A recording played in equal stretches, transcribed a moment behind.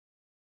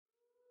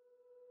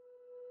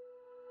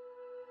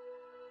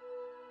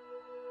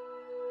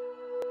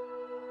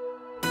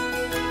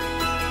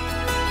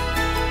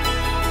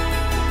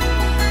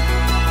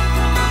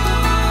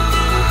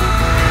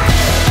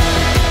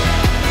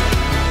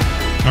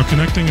Now,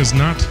 connecting is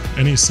not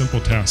any simple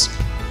task.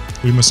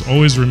 We must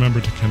always remember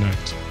to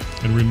connect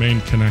and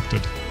remain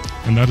connected,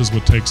 and that is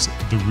what takes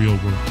the real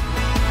work.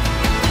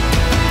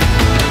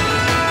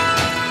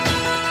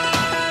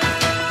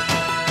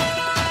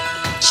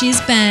 She's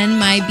been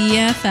my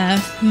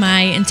BFF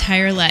my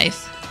entire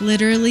life,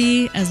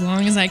 literally as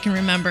long as I can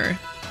remember.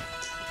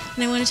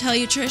 And I want to tell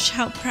you, Trish,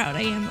 how proud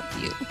I am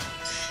of you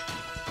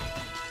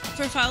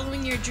for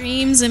following your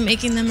dreams and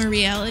making them a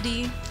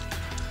reality,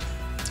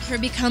 for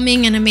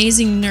becoming an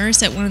amazing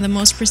nurse at one of the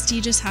most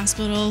prestigious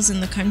hospitals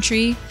in the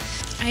country.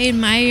 I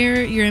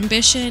admire your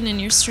ambition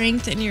and your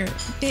strength and your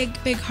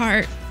big, big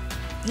heart.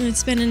 And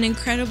it's been an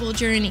incredible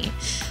journey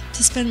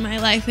to spend my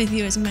life with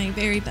you as my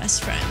very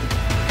best friend.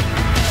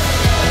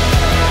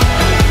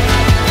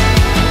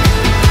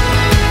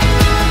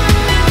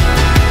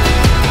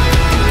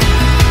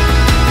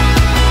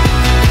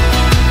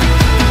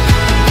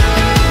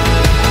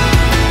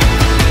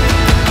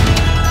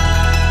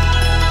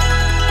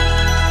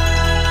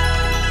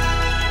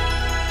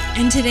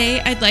 And today,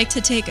 I'd like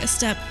to take a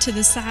step to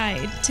the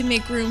side to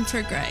make room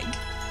for Greg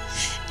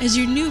as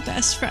your new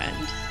best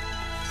friend.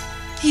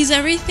 He's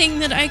everything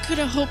that I could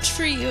have hoped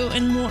for you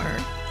and more.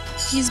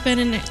 He's been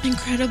an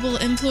incredible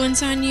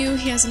influence on you.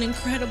 He has an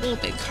incredible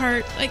big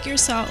heart like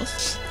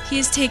yourself. He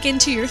has taken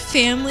to your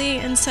family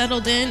and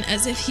settled in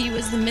as if he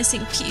was the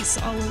missing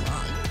piece all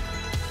along.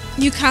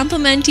 You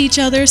complement each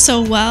other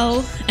so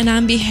well, and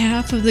on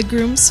behalf of the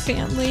groom's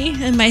family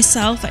and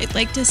myself, I'd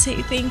like to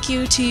say thank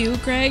you to you,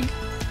 Greg.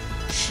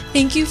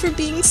 Thank you for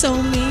being so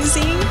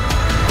amazing.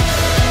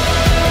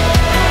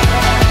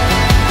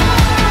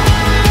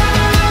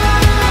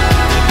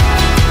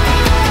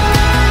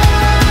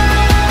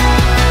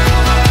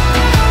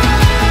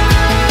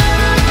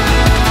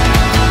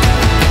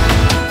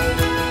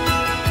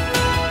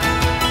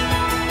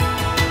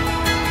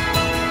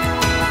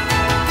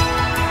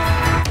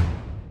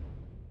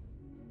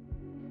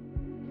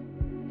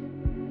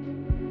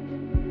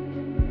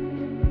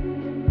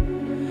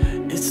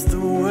 It's the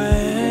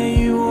way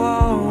you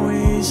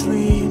always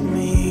lead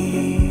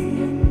me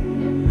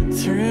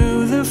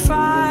through the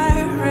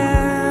fire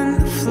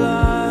and the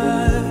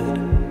flood.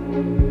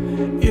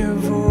 Your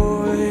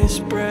voice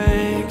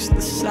breaks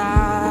the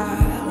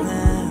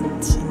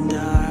silence, and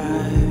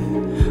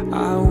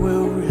I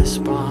will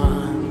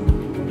respond.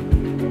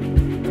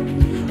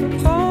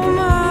 Oh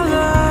my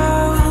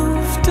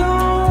love,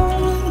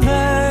 don't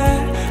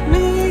let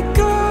me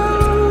go.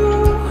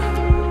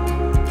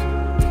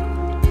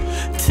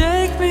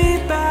 Take me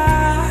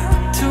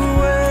back to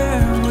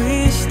where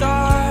we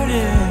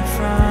started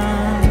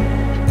from.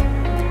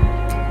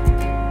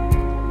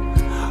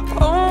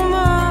 Oh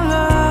my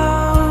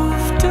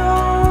love,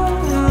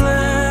 don't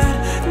let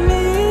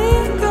me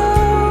go.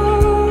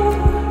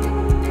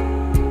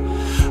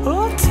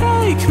 Oh,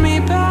 take me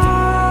back.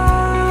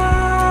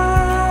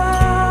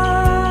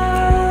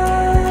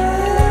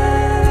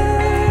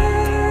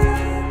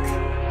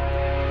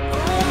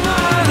 Oh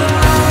my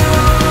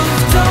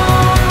love,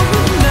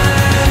 don't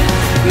let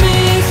me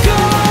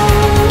go.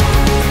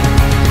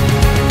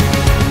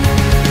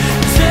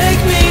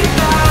 Take me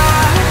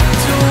back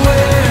to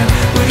where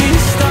we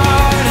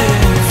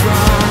started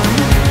from.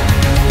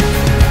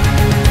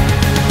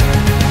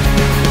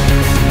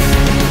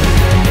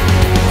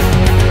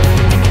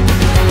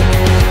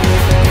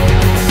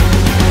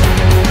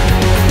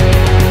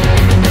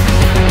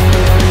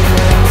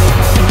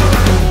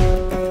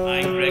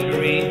 I,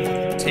 Gregory,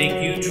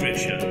 take you,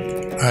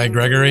 Trisha, I,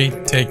 Gregory,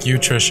 take you,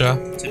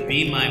 Trisha, to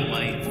be my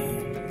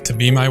wife. to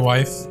be my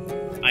wife.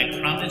 I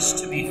promise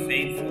to be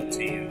faithful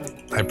to you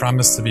I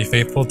promise to be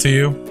faithful to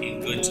you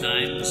in good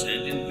times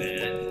and in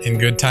bad, in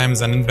good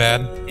times and in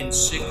bad, in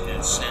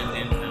sickness and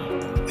in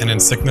health, and in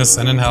sickness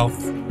and in health,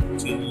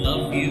 to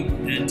love you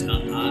and to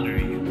honor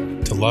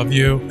you to love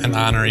you and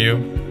honor you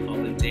all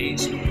the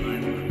days of my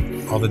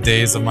life. all the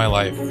days of my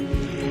life.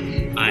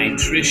 I,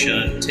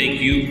 Trisha, take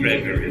you,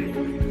 Gregory,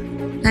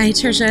 I,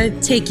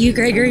 Trisha, take you,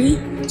 Gregory,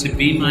 to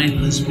be my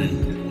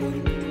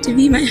husband. to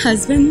be my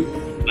husband.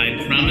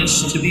 I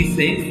promise to be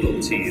faithful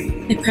to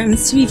you I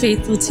promise to be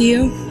faithful to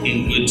you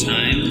in good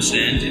times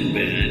and in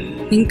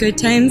bad, in good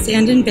times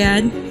and in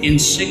bad, in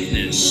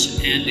sickness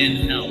and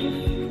in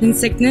health, in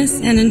sickness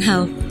and in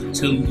health,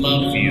 to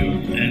love you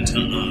and to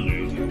honor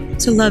you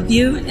to love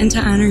you and to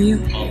honor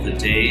you all the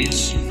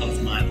days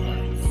of my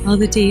life. all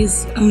the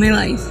days of my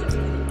life.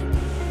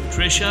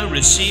 Trisha,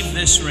 receive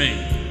this ring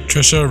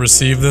Trisha,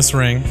 receive this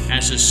ring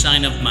as a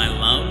sign of my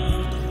love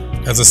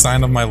as a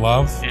sign of my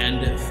love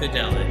and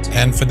fidelity.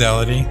 and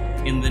fidelity.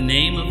 In the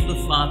name of the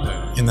Father,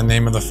 In the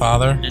name of the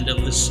Father, and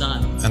of the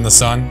Son, and the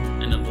Son,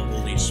 and of the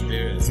Holy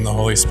Spirit. and the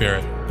Holy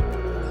Spirit.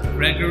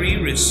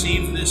 Gregory,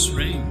 receive this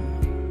ring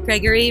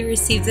Gregory,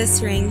 receive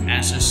this ring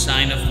as a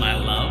sign of my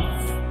love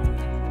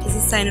as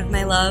a sign of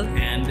my love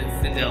and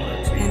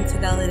fidelity. and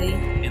fidelity.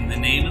 In the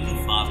name of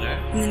the Father,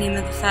 In the name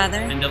of the Father,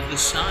 and of the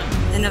Son,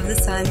 and of the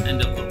Son,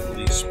 and of the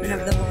Holy and Spirit.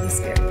 of the Holy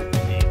Spirit.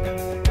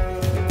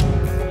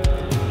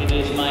 It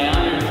is my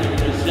honor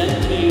to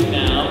present to you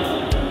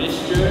now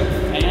Mr.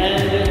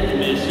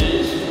 and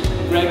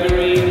Mrs.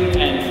 Gregory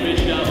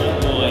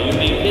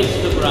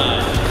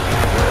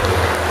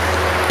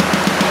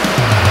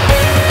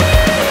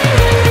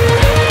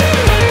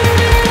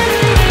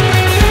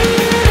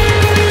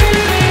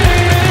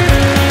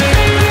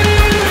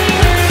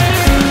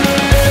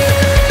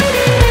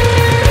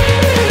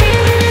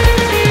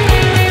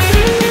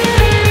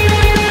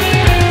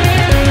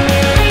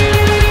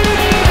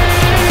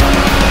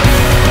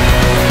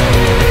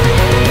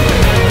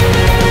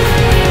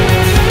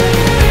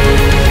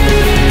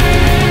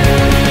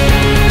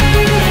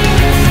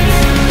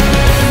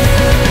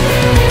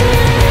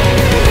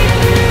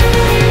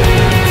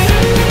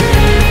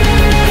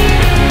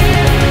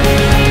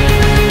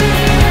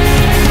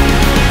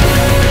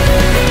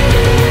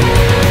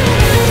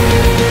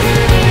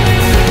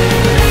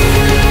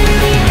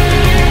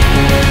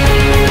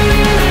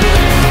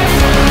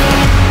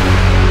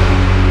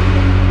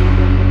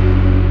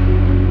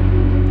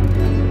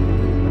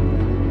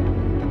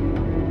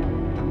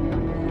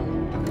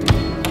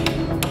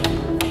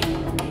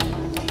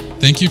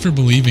Thank you for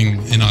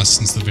believing in us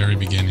since the very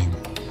beginning.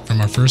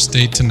 From our first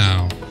date to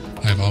now,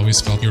 I have always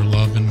felt your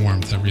love and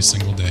warmth every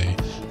single day,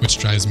 which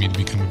drives me to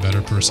become a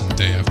better person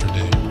day after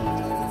day.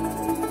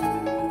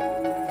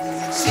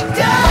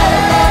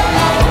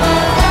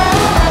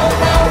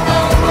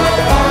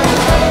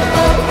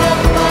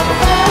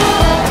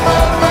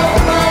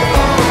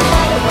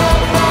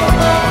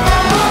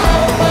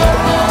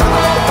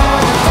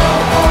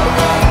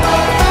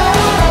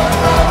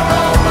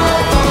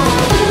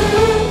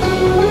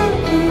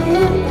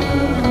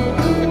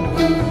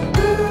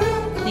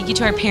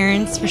 To our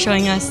parents for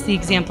showing us the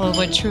example of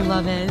what true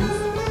love is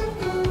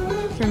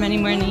for many,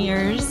 many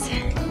years.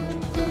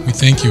 We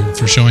thank you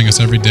for showing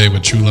us every day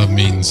what true love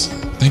means.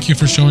 Thank you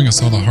for showing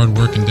us all the hard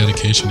work and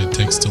dedication it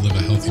takes to live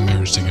a healthy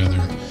marriage together.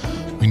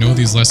 We know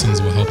these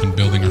lessons will help in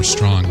building our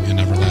strong and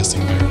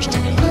everlasting marriage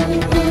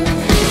together.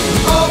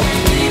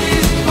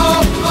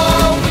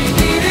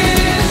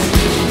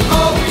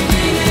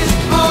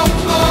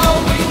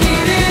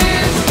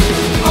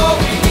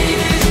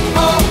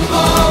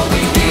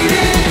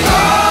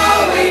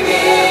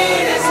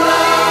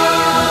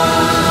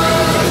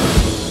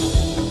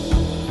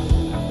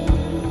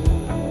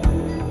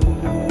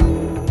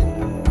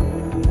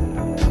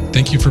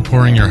 Thank you for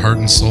pouring your heart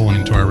and soul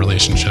into our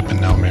relationship and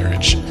now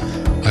marriage.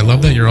 I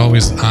love that you're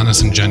always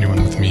honest and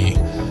genuine with me.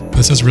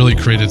 This has really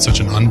created such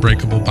an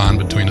unbreakable bond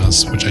between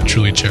us, which I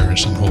truly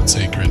cherish and hold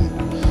sacred.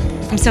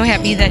 I'm so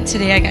happy that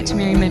today I got to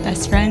marry my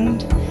best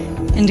friend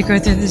and to go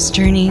through this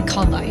journey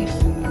called life.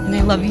 And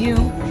I love you,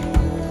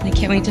 and I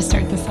can't wait to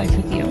start this life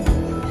with you.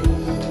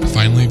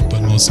 Finally,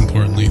 but most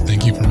importantly,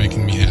 thank you for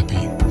making me happy.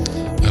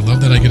 I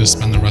love that I get to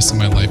spend the rest of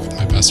my life with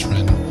my best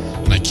friend,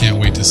 and I can't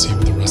wait to see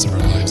what the rest of our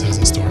lives has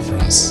in store for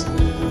us.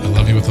 I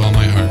love you with all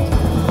my heart.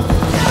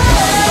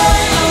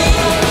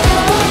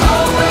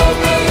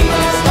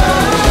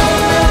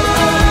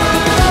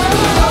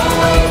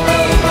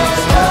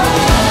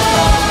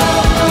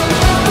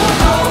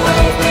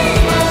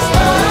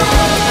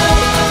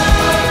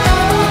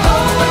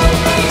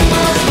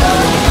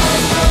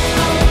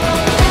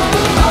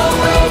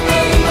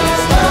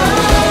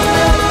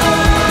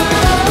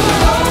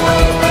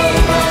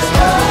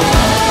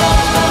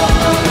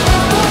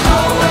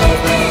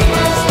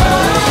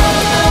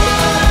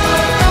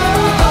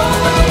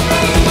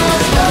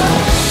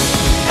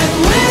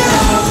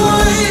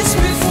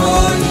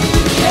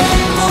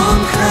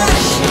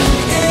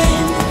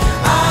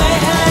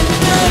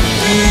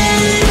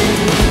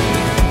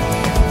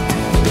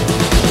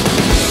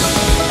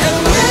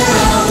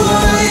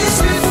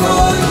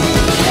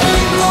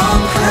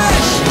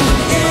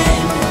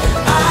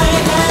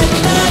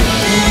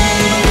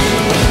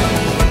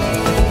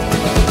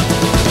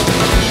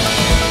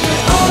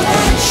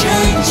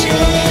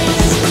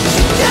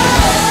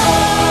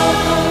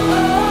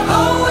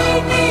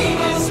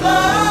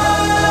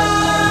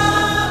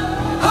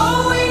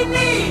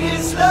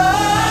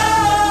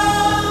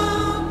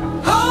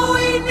 All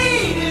we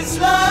need is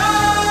love.